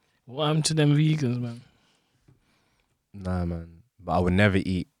 What happened to them vegans, man? Nah, man. But I would never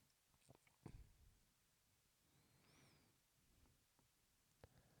eat.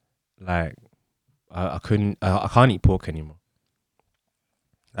 Like, I can't eat pork anymore.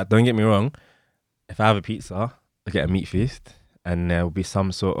 Like, don't get me wrong. If I have a pizza, I get a meat feast, and there will be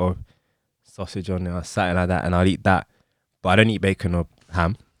some sort of sausage on there or something like that, and I'll eat that. But I don't eat bacon or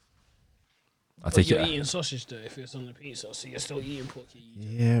ham. I'll take You're it. eating sausage though if it's on the pizza, so you're still eating pork.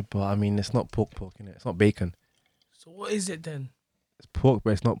 Yeah, but I mean, it's not pork, innit? It's not bacon. So what is it then? It's pork, but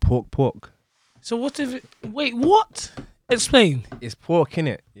it's not pork. So what if it? Wait, what? Explain. It's pork,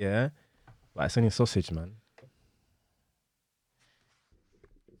 innit? Yeah, but it's only sausage, man.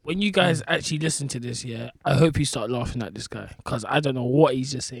 When you guys actually listen to this, yeah, I hope you start laughing at this guy because I don't know what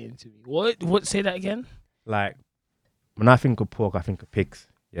he's just saying to me. What? Say that again. Like, when I think of pork, I think of pigs.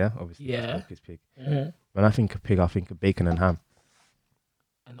 Yeah, obviously. Yeah. Pork is pig. When I think of pig, I think of bacon and ham.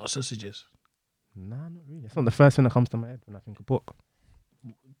 And not sausages. Nah, not really. It's not the first thing that comes to my head when I think of pork.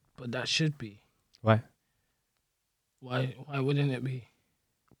 But that should be. Why? Why wouldn't it be?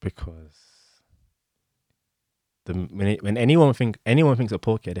 Because when anyone thinks of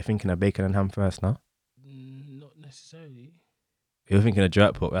pork, yeah, they're thinking of bacon and ham first, no? Not necessarily. You're thinking of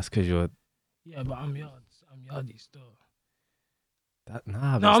jerk pork. That's because you're. Yeah, but I'm yardy still.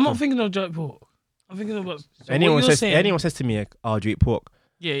 Nah. No, I'm not thinking of jerk pork. I'm thinking about. So anyone says to me, "Oh, do you eat pork?"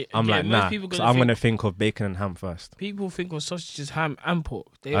 Yeah, I'm like, nah. So I'm gonna think of bacon and ham first. People think of sausages, ham, and pork.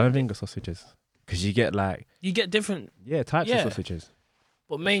 I don't think of sausages because you get like different. Yeah, types of sausages.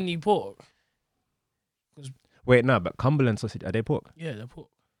 But mainly pork. Wait, no, but Cumberland sausage, are they pork? Yeah, they're pork.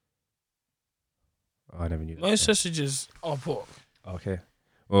 Oh, I never knew that. Most sausages are pork. Okay.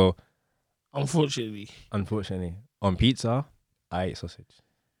 Well, unfortunately, on pizza, I eat sausage.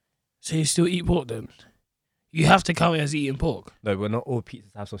 So you still eat pork then? You have to count it as eating pork. No, but not all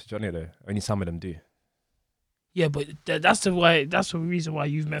pizzas have sausage on it though. Only some of them do. Yeah, but that's the reason why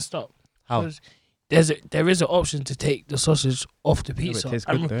you've messed up. How? There is an option to take the sausage off the pizza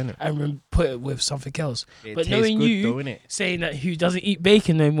and put it with something else. But knowing you saying that who doesn't eat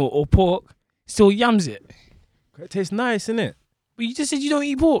bacon no more or pork still yams it. It tastes nice, innit? But you just said you don't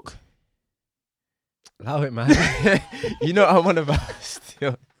eat pork. Allow it, man. You know what I'm on about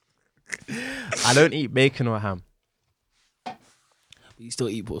still. I don't eat bacon or ham. You still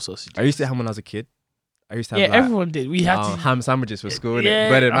eat pork sausage. I used to have them when I was a kid. I used to have Yeah, everyone did. We had to. ham sandwiches for school, innit? Yeah.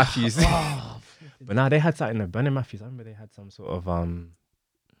 Bernard Matthews. Oh, But now they had something. No, Bernard Matthews. I remember they had some sort of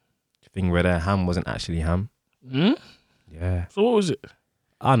thing where their ham wasn't actually ham. hmm? Yeah. So what was it?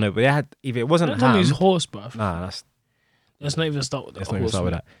 I don't know, but they had if it wasn't That ham. is horse, bruv. Nah, Let's not even start with that. let's not even start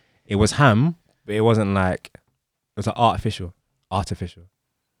with that. It was ham, but it wasn't like it was like artificial.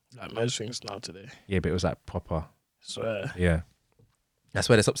 Like most things now today. Yeah, but it was like proper. Swear. Yeah. That's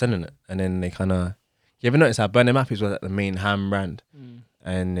where they stopped selling it, and then they kind of. You ever notice how Bernard Matthews was like the main ham brand,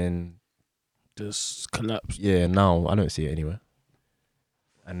 and then Just collapsed. yeah, now I don't see it anywhere.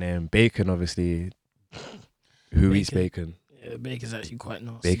 And then bacon, obviously. Who eats bacon? Yeah, bacon's actually quite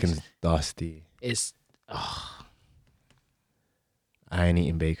nasty. Bacon's dusty. It's. I ain't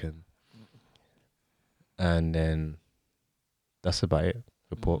eating bacon. And then that's about it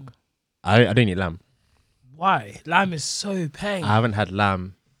for pork. I don't eat lamb. Why? Lamb is so peng. I haven't had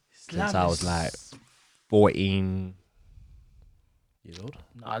lamb since I was like 14 years old.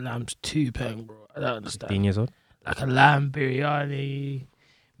 Nah, lamb's too peng, bro. I don't understand. 15 years old. Like a lamb biryani,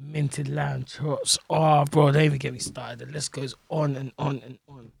 minted lamb chops. Oh, bro, don't even get me started. The list goes on and on and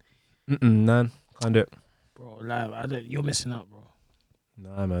on. None. Can't do it. Bro, lamb, you're missing out, bro.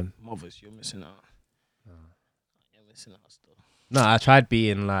 Nah, man. Mothers, you're missing out. You're missing out still. No, I tried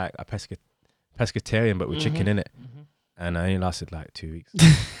being like a pescatarian, but with chicken in it. And I only lasted like 2 weeks.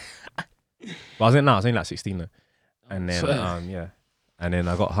 But I was only like 16 though. And then, yeah. And then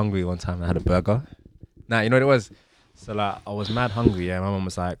I got hungry one time and I had a burger. Nah, you know what it was? So like, I was mad hungry, yeah. My mum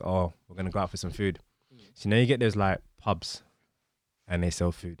was like, oh, we're going to go out for some food. So you get those like pubs and they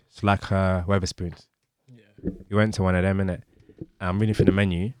sell food. It's like Weatherspoons. Yeah. We went to one of them, innit? And I'm reading through the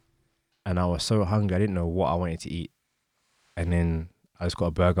menu and I was so hungry, I didn't know what I wanted to eat. And then I just got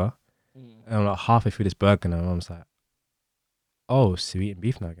a burger. And I'm like halfway through this burger and my mum's like, oh, so you're eating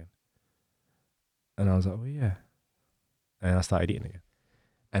beef now again? And I was like, oh yeah. And I started eating again.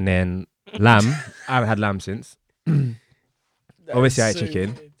 And then lamb, I haven't had lamb since. Obviously I ate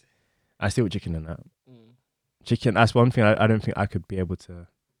chicken. Good. I still eat chicken and that. Chicken, that's one thing I don't think I could be able to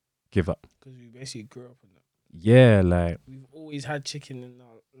give up. Because we basically grew up on that. Yeah, like. We've always had chicken in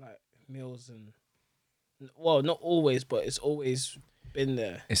our like meals and, well, not always, but it's always been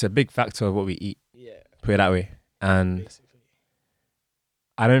there. It's a big factor of what we eat. Yeah. Put it that way. And Basically.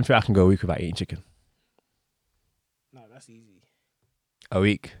 I don't think I can go a week without eating chicken. No, that's easy. A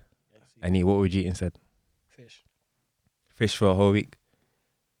week? Yeah, that's easy. And eat, what would you eat instead? Fish. Fish for a whole week?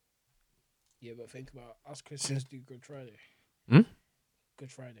 Yeah, but think about us Christians do Good Friday.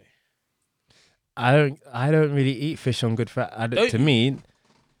 Good Friday. I don't really eat fish on Good Friday. To me,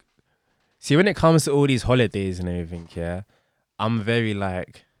 see, when it comes to all these holidays and everything, yeah, I'm very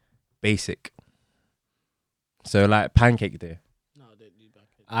like basic. So like pancake day. No, I don't do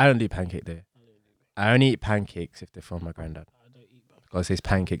pancake. I don't do pancake day. I only eat pancakes if they're from my granddad. I don't eat pancakes. Because his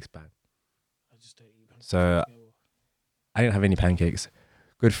pancakes bad. I just don't eat pancakes. So I didn't have any pancakes.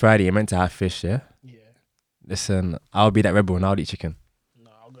 Good Friday, you're meant to have fish, yeah? Yeah. Listen, I'll be that rebel and I'll eat chicken. No,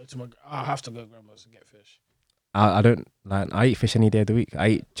 I'll have to go to grandma's and get fish. I don't like. I eat fish any day of the week. I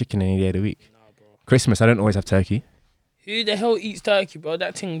eat chicken any day of the week. Nah, bro. Christmas, I don't always have turkey. Who the hell eats turkey, bro?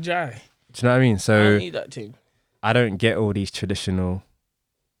 That thing dry. Do you know what I mean? I So don't eat that thing. I don't get all these traditional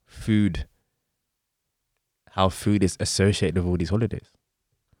food. How food is associated with all these holidays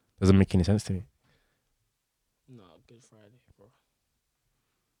doesn't make any sense to me. No, Good Friday, bro.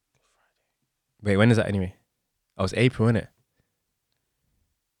 Wait, when is that anyway? Oh, it's April, innit?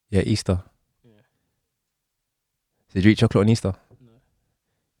 Yeah, Easter. Yeah. So did you eat chocolate on Easter? No.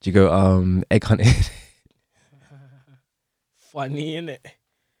 Did you go egg hunting? Funny, innit?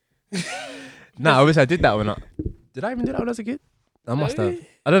 Nah, obviously I did that did I even do that when I was a kid? I must have.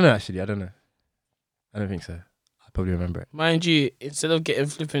 I don't know actually. I don't know. I don't think so. I probably remember it. Mind you, instead of getting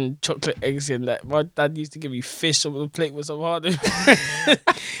flipping chocolate eggs in, that my dad used to give me fish on the plate with some hard. And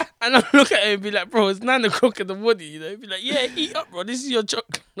I look at him and be like, bro, it's 9 o'clock in the morning, you know? He'd be like, yeah, eat up, bro. This is your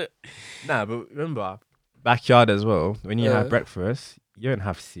chocolate. Nah, but remember, backyard as well, when you have breakfast, you don't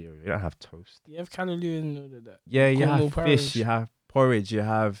have cereal, you don't have toast. You have cannellini and all of that. Yeah, you Cornmeal have porridge. fish, you have porridge, you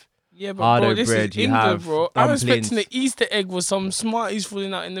have Yeah, but hardo bro, this bread, is you England, have bro. I was dumplings. expecting the Easter egg with some Smarties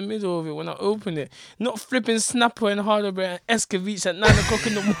falling out in the middle of it when I opened it. Not flipping snapper and hardo bread and escovitch at 9 o'clock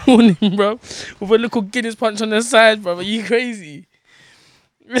in the morning, bro. With a little Guinness punch on the side, bro. Are you crazy?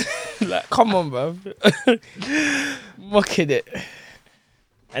 Like, come on, bro. Mocking it.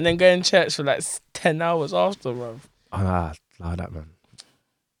 And then going to church for like 10 hours after, bro. Oh, nah, like that, man.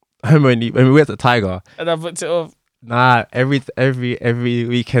 I remember when we went to Tiger. And I booked it off. Nah, every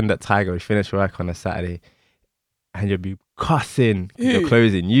weekend at Tiger, we finished work on a Saturday. and you'll be cussing 'cause you're Who?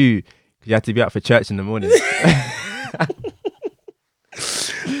 closing. You had to be out for church in the morning.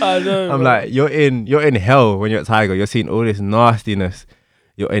 I know. I'm bro. like, you're in hell when you're at Tiger. You're seeing all this nastiness.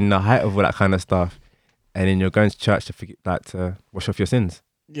 You're in the height of all that kind of stuff, and then you're going to church to to wash off your sins.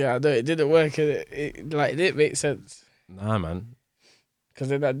 Yeah, I know it didn't work. It didn't make sense. Nah, man. Because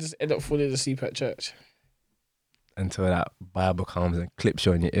then I just end up falling asleep at church. Until that Bible comes and clips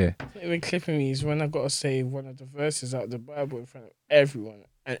you on your ear. Not even clipping me is when I got to say one of the verses out of the Bible in front of everyone.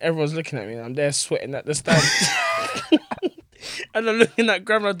 And everyone's looking at me and I'm there sweating at the stand. And I'm looking at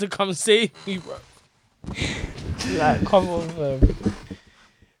grandma to come save me, bro. Like, come on, fam.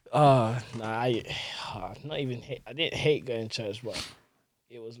 Not even hate. I didn't hate going to church, but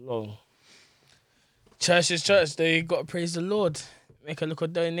it was long. Church is church. They got to praise the Lord. Make a little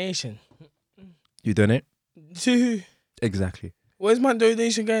donation. You done it? To who? Exactly. Where's my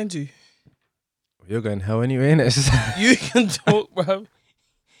donation going to? You're going hell anyway, innit? You can talk, bro.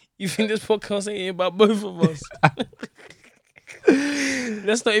 You think this podcast ain't about both of us?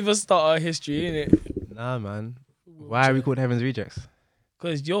 Let's not even start our history, innit? Nah, man. Why are we called Heaven's Rejects?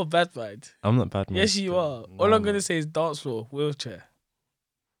 Because you're bad, man. I'm not bad, man. Yes, you are. Nah, All I'm man. going to say is dance floor, wheelchair.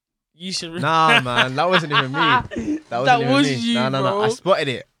 You should... Nah, man. That wasn't even me. That wasn't even was me. you, No. bro.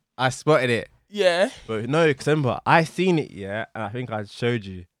 I spotted it. Yeah. But no, because remember, I seen it, yeah, and I think I showed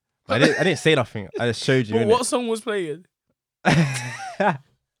you. But I didn't say nothing. I just showed you, But innit? what song was playing?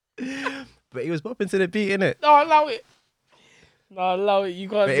 But he was bopping to the beat, innit? No, allow it. No, allow it. You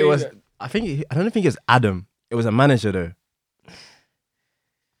can't But say it was, that. I don't think it was Adam. It was a manager, though.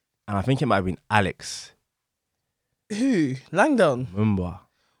 And I think it might have been Alex Who? Langdown?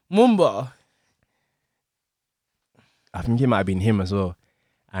 Mumba? I think it might have been him as well.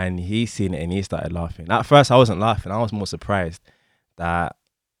 And he seen it and he started laughing. At first, I wasn't laughing. I was more surprised that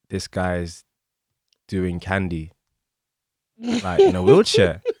this guy's doing candy, like in a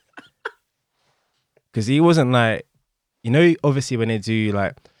wheelchair. Because he wasn't like, you know, obviously when they do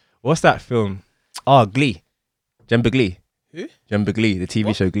like, what's that film? Oh, Glee. Jemba Glee. Who? Jemba Glee, the TV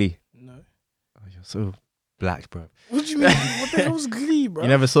What? show Glee. No. Oh, you're so black, bro. What do you mean? What the hell's Glee, bro? You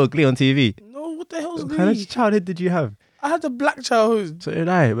never saw Glee on TV? No, what the hell's What kind Glee? of childhood did you have? I had a black childhood. So did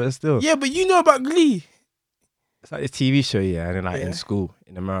I, but still. Yeah, but you know about Glee. It's like this TV show, yeah, and they're like Yeah. in school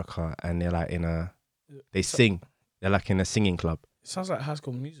in America, and they're like they sing. They're like in a singing club. It sounds like High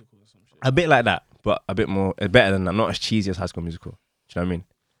School Musical or some shit. A bit like that, but a bit more, better than that. Not as cheesy as High School Musical. Do you know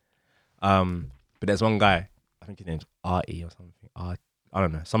what I mean? But there's one guy, I think his name's R.E. or something. I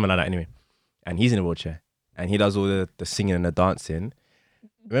don't know, something like that anyway. And he's in a wheelchair, and he does all the singing and the dancing.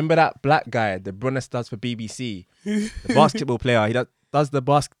 Remember that black guy, the Brunner does for BBC, the basketball player. He does the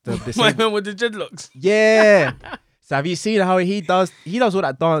My same. man with the dreadlocks. Yeah. So have you seen how he does all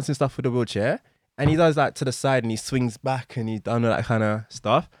that dance and stuff with the wheelchair? And he does that to the side and he swings back and he's done all that kind of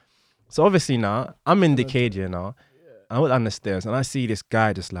stuff. So obviously now, I'm in the cage here now. I walk down the stairs and I see this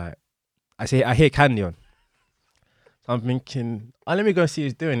guy just like, I hear Candy on. So I'm thinking, oh, let me go see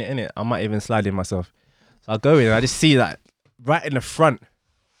who's doing it, innit? I might even slide in myself. So I go in and I just see that right in the front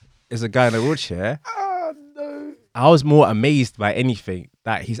is a guy in a wheelchair. Oh, no. I was more amazed by anything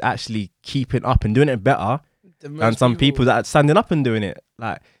that he's actually keeping up and doing it better than some people that are standing up and doing it.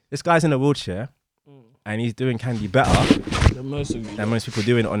 Like, this guy's in a wheelchair and he's doing candy better The most of you. than most people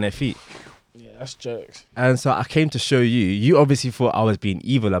doing it on their feet. Yeah, that's jokes. And so I came to show you. You obviously thought I was being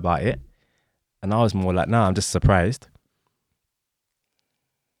evil about it. And I was more like, nah, I'm just surprised.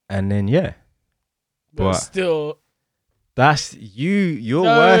 And then, yeah. But But still, that's you. You're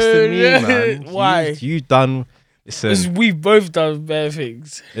No, worse than me, no. man. Why? You done. because Listen. we've both done bad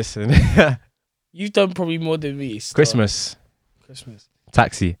things. Listen. You've done probably more than me. Still. Christmas.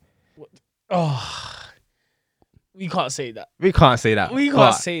 Taxi. Oh, we can't say that. We can't say that. We can't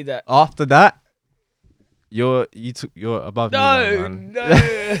But say that. after that, you're above me now, No, man. no,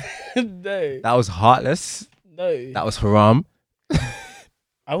 no, That was heartless. no. That was haram.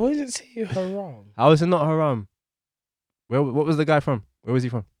 I wouldn't say haram. How is it not haram? What was the guy from? Where was he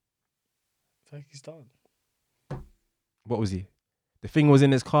from? Pakistan. What was he? The thing was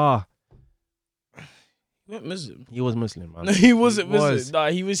in his car. He went Muslim. He was Muslim, man. No, he wasn't He was. Muslim. Nah,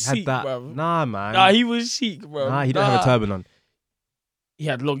 he was He had Sikh, that. bro. Nah, man. Nah, he was Sikh, bro. Nah, he didn't have a turban on. He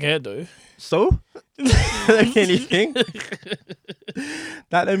had long hair though. So? That don't mean anything.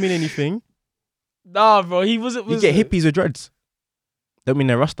 That don't mean anything. Nah, bro, he wasn't You Muslim. get hippies with dreads. Don't mean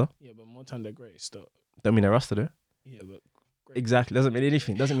they're Rasta. Yeah, but more time they're great. Stop. Don't mean they're Rasta though. Yeah, but Exactly. Doesn't mean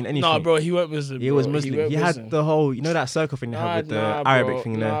anything. Doesn't mean anything. nah, bro, he went Muslim. He was bro. Muslim. went He Muslim. had the whole, you know that circle thing they Nah, have with the nah, Arabic bro.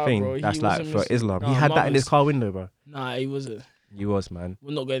 thing and Nah, the thing bro, he that's like wasn't for Muslim. Islam. Nah, he had that in his Muhammad's- car window, bro. Nah, he wasn't. He was, man.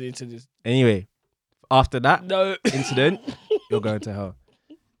 We're not going into this. Anyway, after that No. incident, you're going to hell.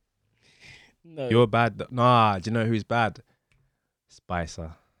 No. You're bad. Nah, do you know who's bad?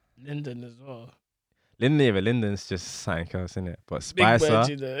 Spicer. Lyndon as well. Lyndon's just something else, isn't it? But Big Spicer. Bird,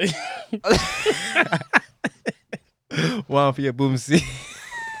 you know. One for your boomsy.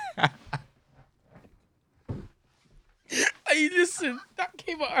 Hey, listen, that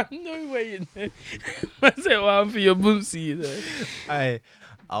came out of nowhere, you know. I said, one for your boomsy, you know. I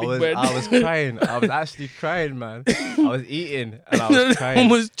Big Bird. was crying. I was actually crying, man. I was eating and I was crying.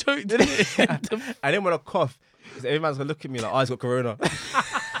 Almost choked. I didn't want to cough because everyone's gonna look at me like, oh, he's got corona.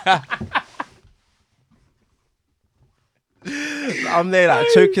 I'm there like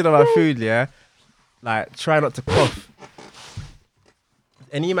choking on my food, yeah. Like try not to cough.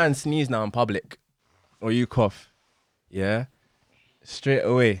 Any man sneeze now in public, or you cough, yeah, straight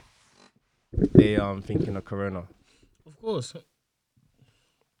away they thinking of corona. Of course.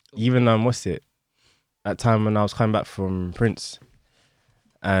 Even what's it? That time when I was coming back from Prince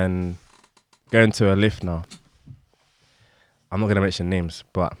and going to a lift now. I'm not gonna mention names,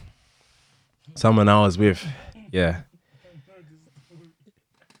 but someone I was with, yeah.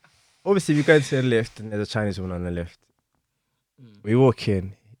 Obviously, we go to a lift and there's a Chinese woman on the lift. We walk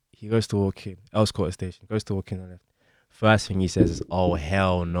in. He goes to walk in. Else Quarter Station. Goes to walk in on the lift. First thing he says is, "Oh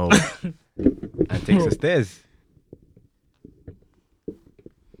hell no," and takes the stairs.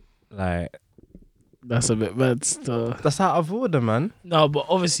 Like, That's a bit bad stuff. that's out of order, man. No, but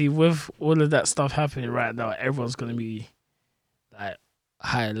obviously with all of that stuff happening right now, everyone's gonna be like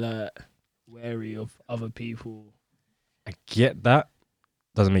high alert, wary of other people. I get that.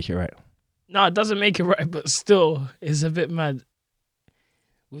 Doesn't make it right. No, it doesn't make it right, but still, it's a bit mad.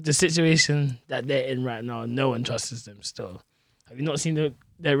 With the situation that they're in right now, no one trusts them still. Have you not seen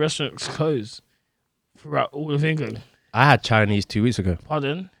their restaurants close throughout all of England? I had Chinese 2 weeks ago.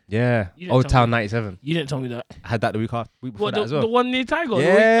 Pardon? Yeah. You didn't Old tell Town me. 97. You didn't tell me that. I had that the week before What, that as well. the one near Tiger?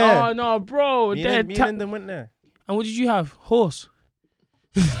 Yeah. Oh, no, bro. Me they're and Lyndon went there. And what did you have? Horse?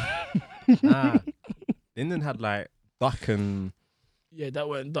 Nah. Lyndon had like duck and Yeah, that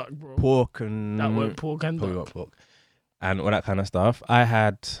weren't duck, bro. pork and... That weren't pork and Probably duck. got pork. And all that kind of stuff. I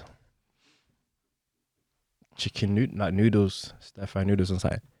had chicken noodles, stir-fry noodles on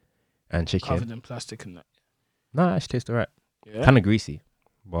side. And chicken. Covered in plastic and that. No, it actually tastes alright. Yeah. Kind of greasy.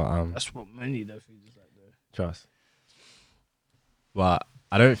 But That's what many of their food is like, though. trust. But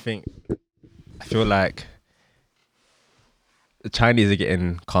I don't think... I feel like the Chinese are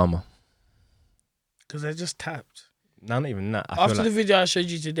getting calmer. Because they're just tapped. No, not even that. I After feel the like video I showed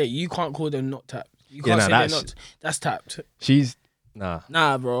you today, you can't call them not tapped. You Yeah, can't nah, say they're that's- not. That's tapped. she's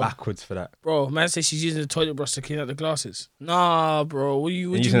Nah, bro. backwards for that. Bro, man says she's using the toilet brush to clean out the glasses. Nah, bro. What do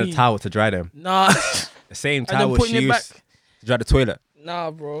you And using mean? a towel to dry them. Nah. The same And then towel putting she it used back. to dry the toilet.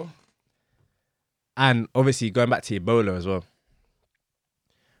 Nah, bro. And obviously going back to Ebola as well.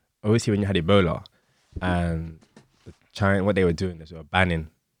 Obviously when you had Ebola and China, what they were doing is they were banning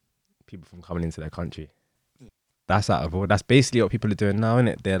people from coming into their country. That's out of order. That's basically what people are doing now, isn't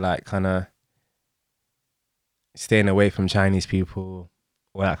it? They're like kind of staying away from Chinese people,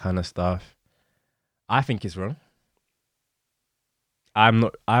 all that kind of stuff. I think it's wrong.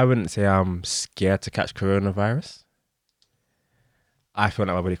 I wouldn't say I'm scared to catch coronavirus. I feel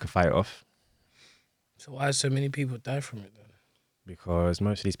like my body could fight it off. So why so many people die from it then? Because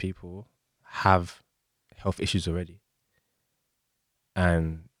most of these people have health issues already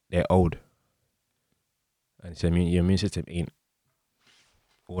and they're old, and so your immune system ain't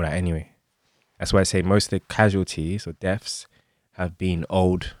all that anyway. That's why I say most of the casualties or deaths have been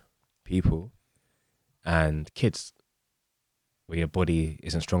old people and kids, where your body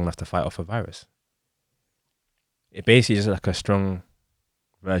isn't strong enough to fight off a virus. It basically is like a strong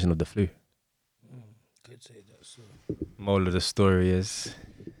version of the flu. Could say that. So. Moral of the story is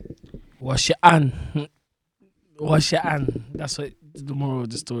Wash your hand. Wash your hand. That's what the moral of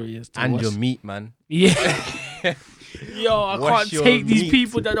the story is. and wash. your meat, man. Yeah. Yo, I Wash can't your take these meat.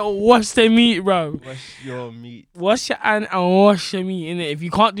 people that don't wash their meat, bro. Wash your meat. Wash your hand and wash your meat, innit? If you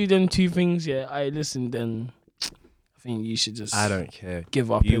can't do them two things, yeah, then I think you should just I don't care.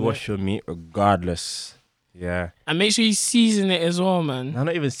 give up. You innit? wash your meat regardless. Yeah. And make sure you season it as well, man. No,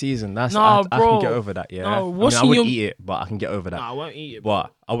 not even seasoned. That's Nah, I bro. can get over that. Yeah. No, I washing wouldn't your- eat it, but I can get over that. Nah, I won't eat it.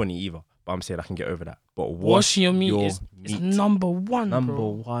 But I wouldn't eat either. But I'm saying I can get over that. But Washing your meat is meat. number one, Number bro.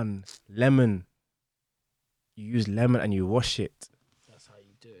 one. Lemon. You use lemon and you wash it. That's how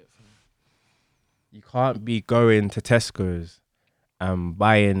you do it. Fam. You can't be going to Tesco's and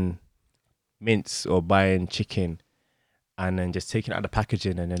buying mince or buying chicken and then just taking it out of the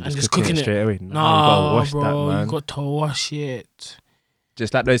packaging and then just cooking it straight away. No, you gotta wash bro, that, man. you got to wash it.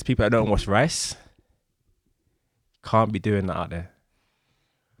 Just like those people that don't wash rice. Can't be doing that out there.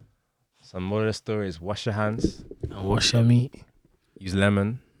 Some more of the story is wash your hands. And wash your meat. Use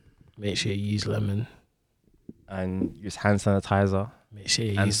lemon. Make sure you use lemon. And use hand sanitizer. Make sure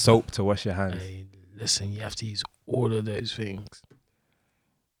you and use soap to wash your hands. Hey, listen, you have to use all of those things.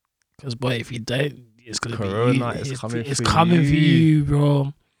 Because, boy, if you don't, it's going to be Corona you. is coming It's for coming for you. you,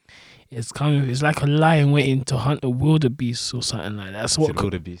 bro. It's coming. It's like a lion waiting to hunt the wildebeest or something like that. That's what.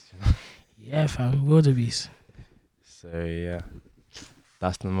 Wildebeest. Yeah, fam, wildebeest. So yeah,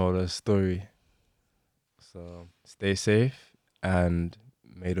 that's the moral of the story. So stay safe and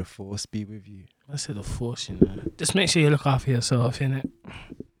may the force be with you. I said the force, you know. Just make sure you look after yourself, innit?